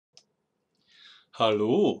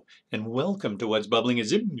Hello, and welcome to What's Bubbling is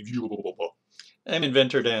ZIM. I'm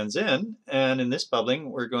Inventor Dan Zen, and in this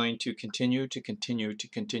bubbling, we're going to continue to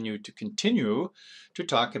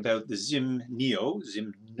talk about the ZIMnio,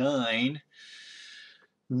 ZIM 9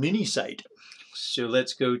 mini site. So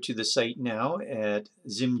let's go to the site now at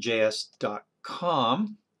ZIMjs.com.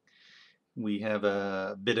 We have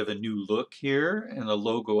a bit of a new look here, and the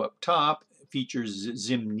logo up top features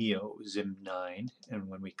ZIMnio, ZIM 9, and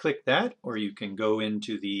when we click that, or you can go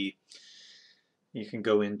into the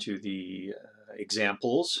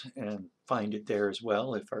examples and find it there as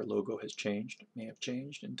well if our logo has changed. It may have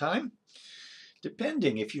changed in time.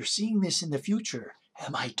 Depending if you're seeing this in the future.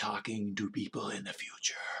 Am I talking to people in the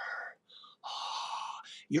future? Oh,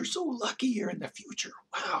 you're so lucky you're in the future.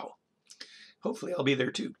 Wow. Hopefully I'll be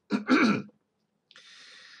there too.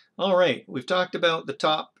 All right, we've talked about the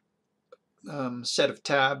top set of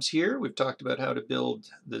tabs here. We've talked about how to build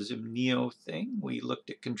the ZIMnio thing. We looked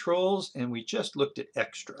at controls and we just looked at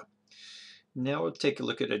extra. Now we'll take a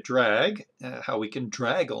look at a drag, how we can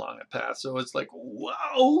drag along a path. So it's like,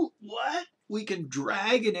 wow, what? We can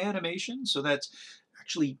drag an animation. So that's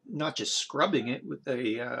actually not just scrubbing it with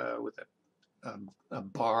a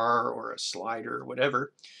bar or a slider or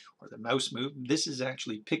whatever, or the mouse move. This is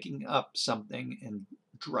actually picking up something and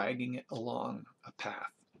dragging it along a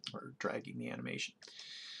path, or dragging the animation.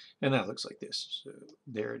 And that looks like this. So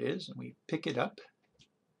there it is, and we pick it up,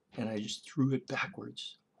 and I just threw it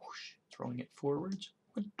backwards. Whoosh, throwing it forwards.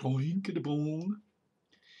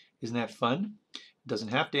 Isn't that fun? It doesn't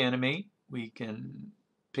have to animate. We can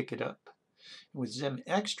pick it up. With ZIM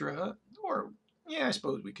Extra, or yeah, I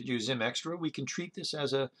suppose we could use ZIM Extra. We can treat this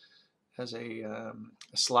as a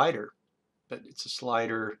slider, but it's a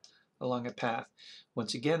slider along a path.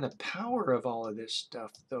 Once again, the power of all of this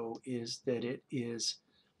stuff, though, is that it is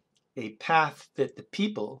a path that the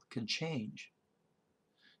people can change.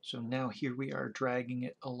 So now here we are dragging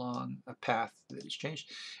it along a path that is changed.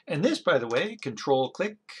 And this, by the way, control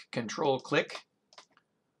click,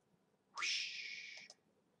 whoosh,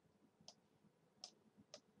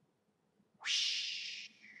 whoosh.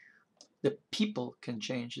 The people can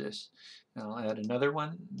change this. Now I'll add another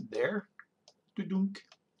one there. Dunk.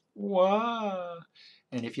 Wow.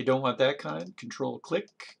 And if you don't want that kind, control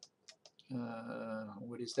click.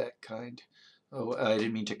 What is that kind? Oh, I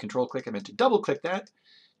didn't mean to control click. I meant to double click that.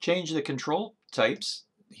 Change the control types.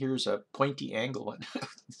 Here's a pointy angle one.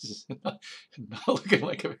 This is not looking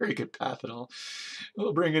like a very good path at all.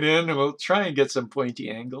 We'll bring it in and we'll try and get some pointy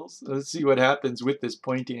angles. Let's see what happens with this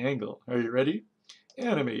pointy angle. Are you ready?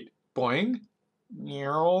 Animate. Boing.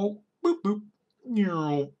 Boop boop.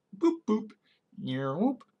 Boop boop.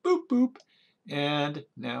 Boop boop boop. And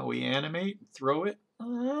now we animate, throw it,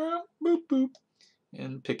 boop boop,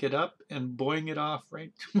 and pick it up and boing it off,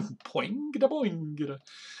 right? Boing, boing.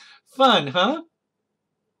 Fun, huh?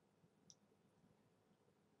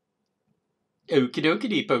 Okie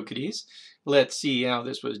dokie pokies. Let's see how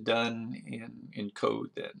this was done in code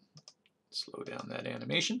then. Slow down that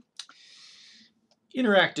animation.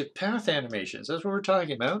 Interactive path animations, that's what we're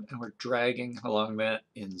talking about, and we're dragging along that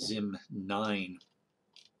in ZIM 9.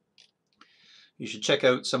 You should check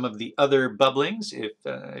out some of the other bubblings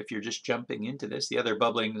if you're just jumping into this. The other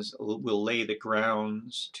bubblings will lay the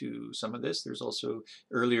grounds to some of this. There's also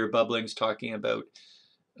earlier bubblings talking about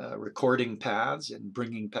recording paths and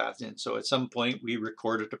bringing paths in. So at some point we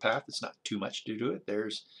recorded a path. It's not too much to do it.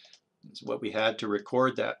 There's what we had to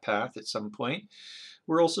record that path at some point.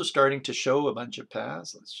 We're also starting to show a bunch of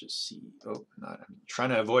paths. Let's just see. Oh, I'm trying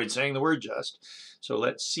to avoid saying the word just. So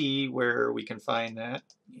let's see where we can find that.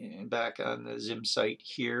 And back on the ZIM site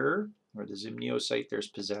here, or the ZIMnio site,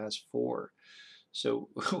 there's Pizzazz 4. So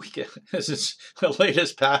we get, this is the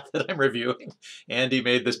latest path that I'm reviewing. Andy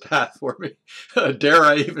made this path for me. Dare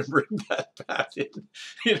I even bring that path in?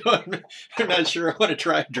 You know, I'm not sure I want to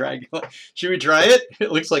try dragging. Should we try it?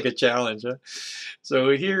 It looks like a challenge. Huh? So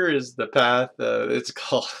here is the path. It's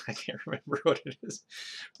called, I can't remember what it is.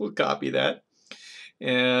 We'll copy that.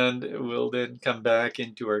 And we'll then come back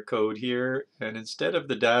into our code here. And instead of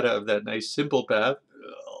the data of that nice simple path,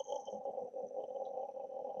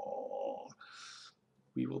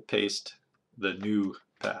 we will paste the new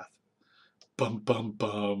path. Bum, bum,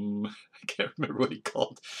 bum. I can't remember what he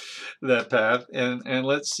called that path. And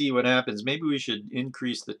let's see what happens. Maybe we should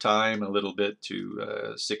increase the time a little bit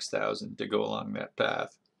to 6,000 to go along that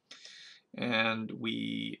path. And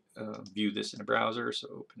we view this in a browser, so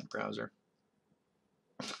open a browser.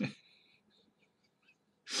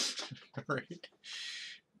 All right.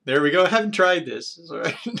 There we go. I haven't tried this, so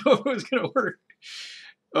I didn't know if it was going to work.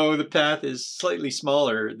 Oh, the path is slightly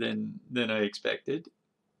smaller than I expected.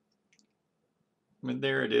 And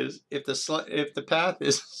there it is. If the path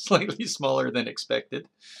is slightly smaller than expected,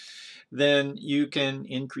 then you can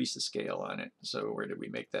increase the scale on it. So where did we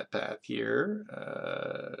make that path here?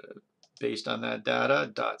 Based on that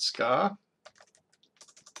data, .sca.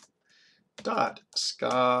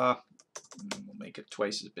 We'll make it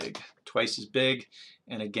twice as big.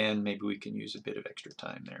 And again, maybe we can use a bit of extra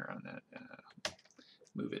time there on that.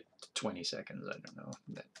 Move it to 20 seconds. I don't know.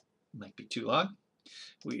 That might be too long.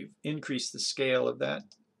 We've increased the scale of that.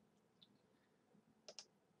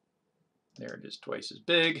 There it is, twice as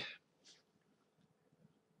big.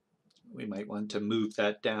 We might want to move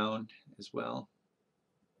that down as well.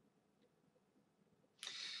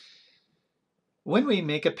 When we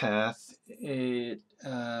make a path, the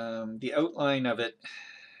outline of it,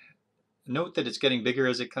 note that it's getting bigger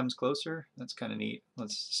as it comes closer. That's kind of neat.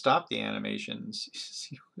 Let's stop the animations.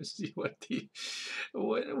 See what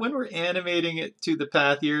when we're animating it to the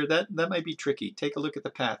path here, that might be tricky. Take a look at the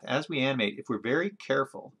path. As we animate, if we're very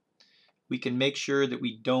careful, we can make sure that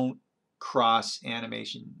we don't cross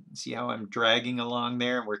animation. See how I'm dragging along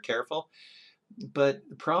there and we're careful? But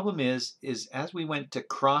the problem is as we went to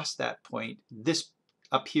cross that point, this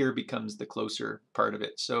up here becomes the closer part of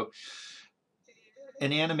it. So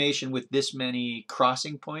an animation with this many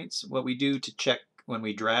crossing points, what we do to check when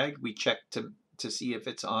we drag, we check to see if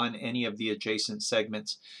it's on any of the adjacent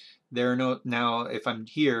segments. There are no, now if I'm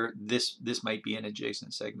here, this might be an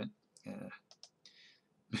adjacent segment.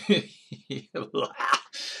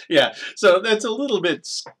 Yeah, so that's a little bit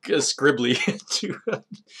scribbly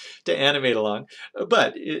to animate along,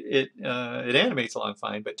 but it animates along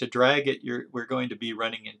fine. But to drag it, we're going to be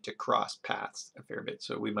running into cross paths a fair bit,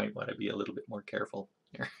 so we might want to be a little bit more careful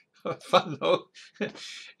here. Fun though,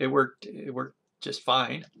 it worked just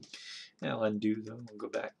fine. Now I'll undo though. We'll go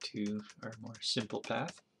back to our more simple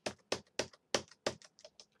path.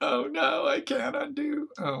 Oh no, I can't undo.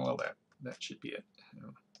 Oh well, that should be it.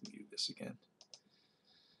 I'll view this again.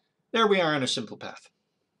 There we are on a simple path.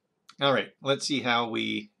 All right, let's see how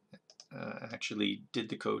we actually did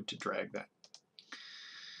the code to drag that.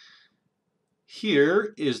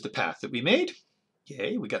 Here is the path that we made.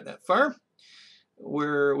 Yay, we got that far.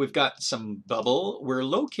 We've got some bubble. We're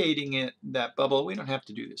locating it, that bubble. We don't have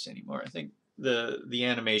to do this anymore. I think the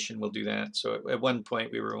animation will do that. So at one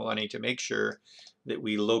point we were wanting to make sure that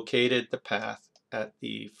we located the path at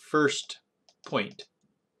the first point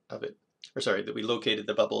of it. Or sorry, that we located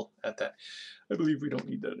the bubble at that. I believe we don't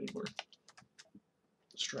need that anymore.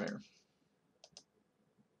 Let's try her.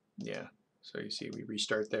 Yeah, so you see we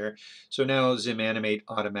restart there. So now ZIM animate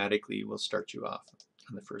automatically will start you off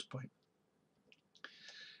on the first point.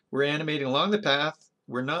 We're animating along the path.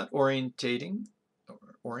 We're not orienting.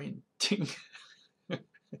 We're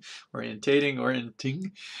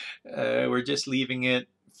just leaving it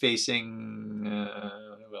facing,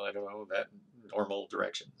 well, I don't know, that normal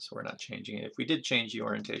direction. So we're not changing it. If we did change the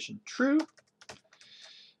orientation true,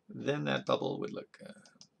 then that bubble would look a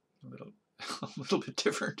little bit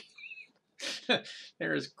different.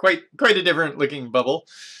 There is quite a different looking bubble.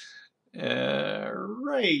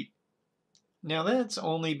 Right. Now that's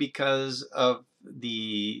only because of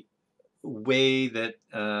the way that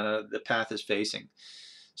the path is facing.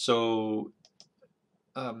 So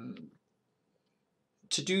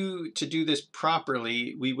to do this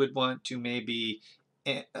properly, we would want to maybe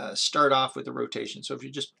start off with a rotation. So if you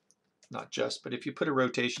just, not just, but if you put a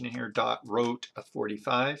rotation in here, dot rot of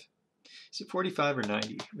 45. Is it 45 or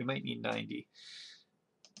 90? We might need 90.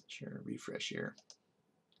 Sure, refresh here.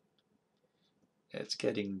 It's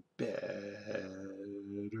getting better.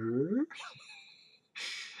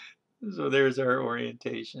 So there's our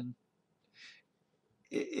orientation.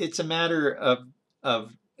 It's a matter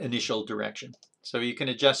of initial direction. So you can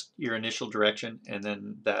adjust your initial direction and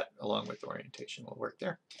then that along with orientation will work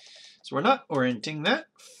there. So we're not orienting that.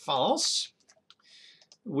 False.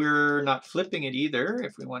 We're not flipping it either.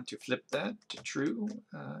 If we want to flip that to true,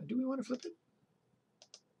 do we want to flip it?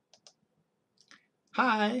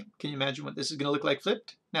 Hi, can you imagine what this is going to look like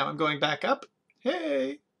flipped? Now I'm going back up.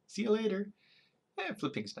 Hey, see you later.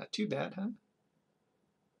 Flipping's not too bad, huh?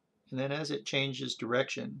 And then as it changes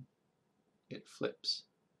direction, it flips.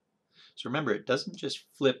 So remember, it doesn't just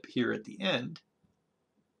flip here at the end.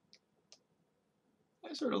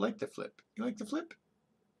 I sort of like the flip. You like the flip?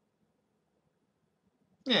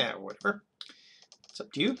 Yeah, whatever. It's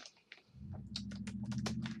up to you.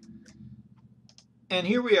 And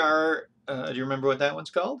here we are. Do you remember what that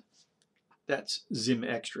one's called? That's ZIM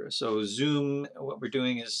Extra. So zoom, what we're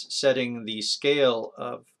doing is setting the scale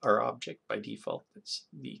of our object by default. That's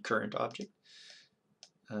the current object.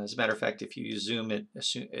 As a matter of fact, if you zoom it,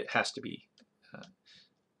 it has to be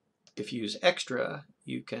if you use extra,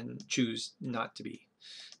 you can choose not to be.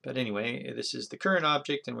 But anyway, this is the current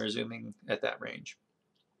object, and we're zooming at that range.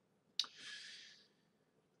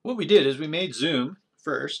 What we did is we made zoom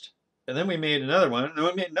first, and then we made another one, and then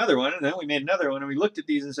we made another one, and then we made another one, and we looked at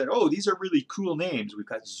these and said, oh, these are really cool names. We've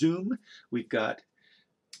got zoom, we've got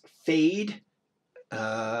fade,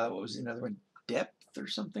 what was another one? Depth or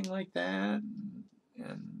something like that.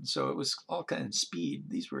 And so it was all kind of speed.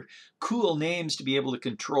 These were cool names to be able to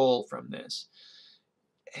control from this.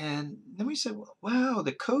 And then we said, wow,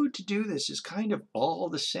 the code to do this is kind of all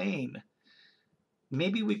the same.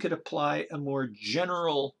 Maybe we could apply a more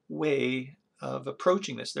general way of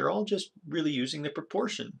approaching this. They're all just really using the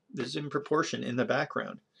proportion, the ZIM proportion in the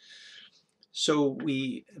background. So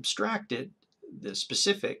we abstracted the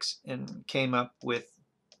specifics and came up with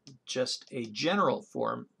just a general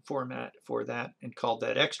format for that and called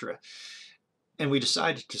that extra. And we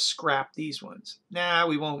decided to scrap these ones. Nah,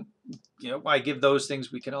 we won't, why give those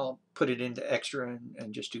things? We can all put it into extra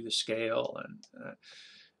and just do the scale.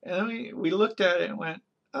 And we looked at it and went,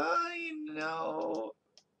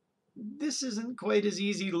 this isn't quite as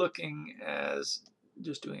easy looking as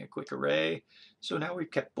just doing a quick array. So now we've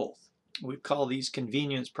kept both. We call these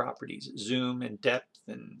convenience properties, zoom and depth,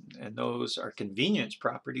 and those are convenience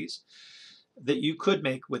properties that you could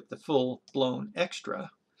make with the full-blown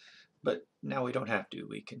extra, but now we don't have to.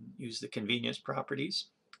 We can use the convenience properties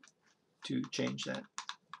to change that.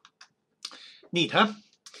 Neat, huh?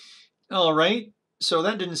 All right, so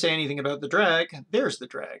that didn't say anything about the drag. There's the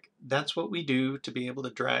drag. That's what we do to be able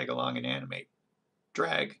to drag along and animate.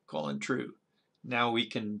 Drag, : true. Now we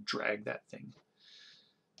can drag that thing.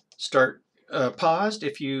 Start paused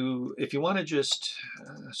if you want to just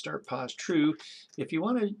start paused true. If you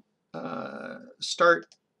want to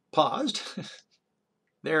start paused,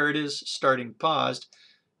 there it is, starting paused.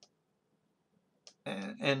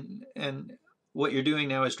 And what you're doing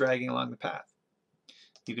now is dragging along the path.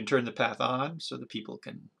 You can turn the path on so the people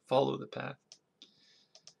can follow the path.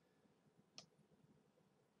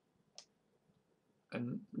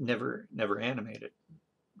 And never animate it.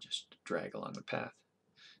 Just drag along the path.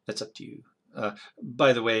 That's up to you.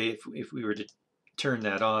 By the way, if we were to turn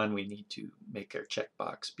that on, we need to make our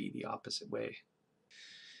checkbox be the opposite way.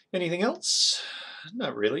 Anything else?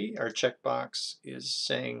 Not really. Our checkbox is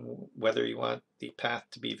saying whether you want the path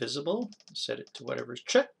to be visible. Set it to whatever's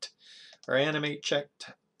checked. Our animate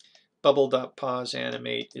checked. Bubble.pause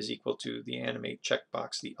animate is equal to the animate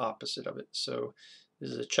checkbox, the opposite of it. So this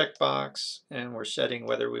is a checkbox, and we're setting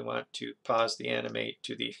whether we want to pause the animate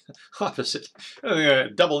to the opposite.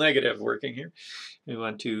 Double negative working here. We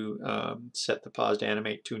want to set the paused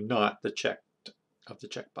animate to not the checked of the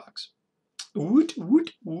checkbox. Woot,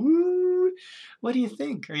 woot, woot. What do you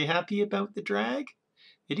think? Are you happy about the drag?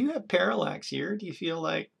 They do have parallax here. Do you feel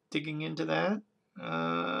like digging into that?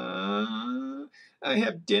 I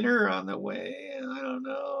have dinner on the way. I don't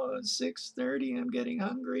know, 6:30, I'm getting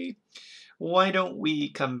hungry. Why don't we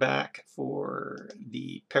come back for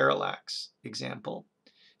the parallax example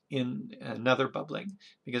in another bubbling?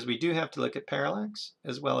 Because we do have to look at parallax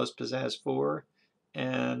as well as pizzazz 4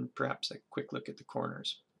 and perhaps a quick look at the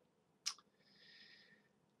corners.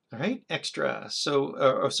 All right, extra.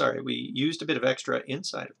 So, we used a bit of extra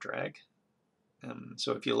inside of drag.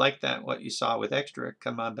 So if you like that, what you saw with extra,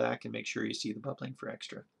 come on back and make sure you see the bubbling for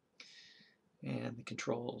extra. And the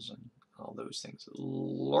controls and all those things.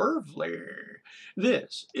 Lovely.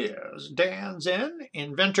 This is Dan Zen,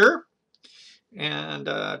 inventor, and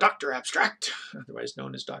Dr. Abstract, otherwise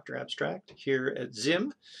known as Dr. Abstract, here at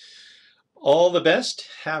ZIM. All the best.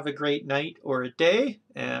 Have a great night or a day,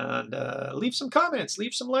 and leave some comments,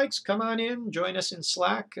 leave some likes. Come on in, join us in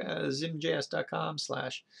Slack,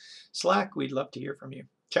 zimjs.com/Slack. We'd love to hear from you.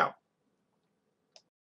 Ciao.